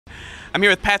I'm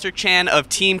here with Patrick Chan of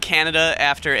Team Canada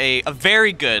after a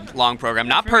very good long program.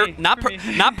 Not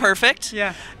perfect.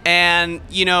 Yeah. And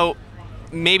you know,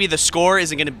 maybe the score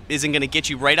isn't gonna get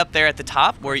you right up there at the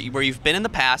top where you've been in the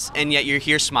past, and yet you're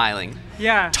here smiling.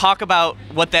 Yeah. Talk about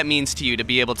what that means to you to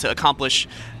be able to accomplish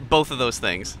both of those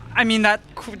things. I mean,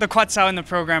 the quad sao in the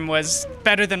program was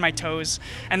better than my toes,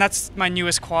 and that's my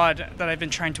newest quad that I've been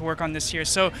trying to work on this year.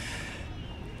 So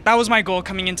that was my goal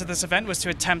coming into this event, was to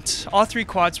attempt all 3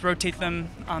 quads, rotate them,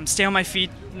 stay on my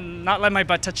feet, not let my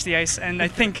butt touch the ice, and I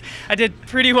think I did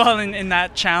pretty well in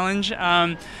that challenge.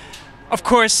 Of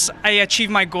course, I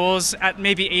achieved my goals at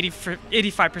maybe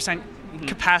 85%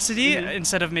 capacity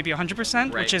instead of maybe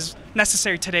 100%, which is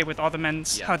necessary today with all the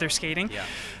men's how they're skating. Yeah.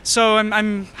 So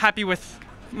I'm happy with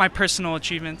my personal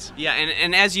achievements. Yeah,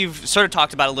 and as you've sort of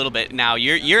talked about a little bit now,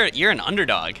 you're an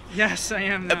underdog. Yes, I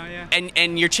am now. Yeah.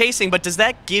 And you're chasing, but does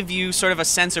that give you sort of a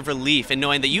sense of relief in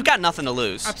knowing that you got nothing to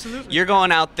lose? Absolutely. You're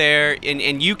going out there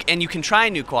and you can try a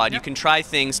new quad. Yep. You can try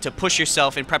things to push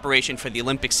yourself in preparation for the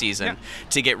Olympic season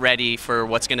to get ready for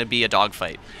what's going to be a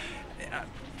dogfight.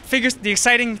 The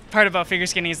exciting part about figure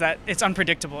skating is that it's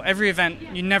unpredictable. Every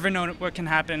event, you never know what can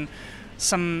happen.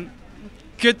 Some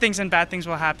good things and bad things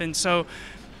will happen. So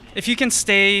if you can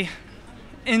stay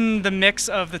in the mix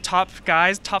of the top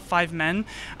guys, top 5 men,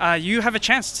 you have a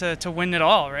chance to win it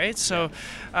all, right? So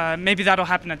maybe that'll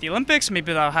happen at the Olympics,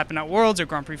 maybe that'll happen at Worlds or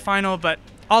Grand Prix final, but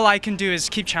all I can do is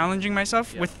keep challenging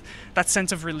myself with that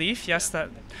sense of relief. Yes, that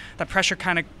pressure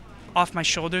kind of off my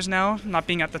shoulders now, not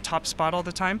being at the top spot all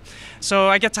the time. So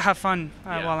I get to have fun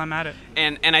while I'm at it.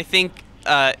 And I think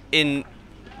in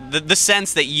the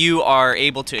sense that you are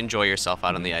able to enjoy yourself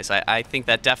out on the ice, I think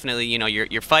that definitely, you know,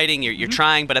 you're fighting, you're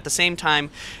trying, but at the same time,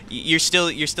 you're still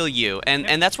you,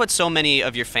 and that's what so many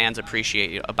of your fans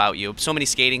appreciate about you. So many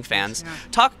skating fans.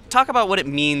 Talk about what it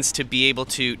means to be able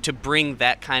to bring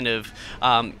that kind of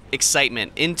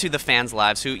excitement into the fans'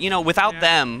 lives. Who, you know, without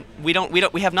them, we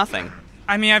have nothing.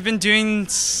 I mean, I've been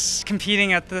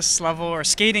competing at this level or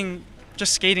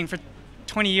just skating for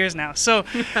 20 years now. So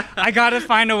I got to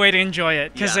find a way to enjoy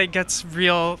it, because it gets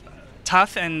real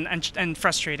tough and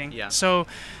frustrating. Yeah. So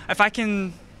if I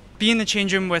can be in the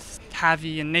change room with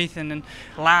Javi and Nathan and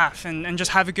laugh and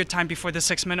just have a good time before the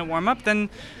 6-minute warm-up, then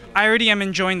I already am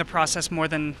enjoying the process more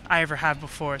than I ever have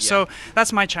before. Yeah. So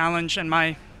that's my challenge and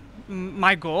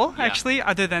my goal, actually,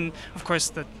 other than, of course,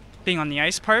 the being on the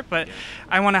ice part, but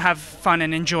I want to have fun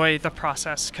and enjoy the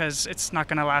process, because it's not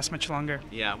going to last much longer.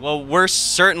 Yeah, well, we're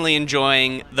certainly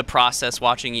enjoying the process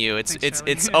watching you.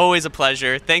 It's always a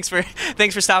pleasure. Thanks for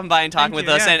stopping by and talking with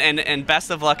us, and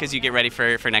best of luck as you get ready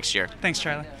for next year. Thanks,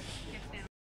 Charlie.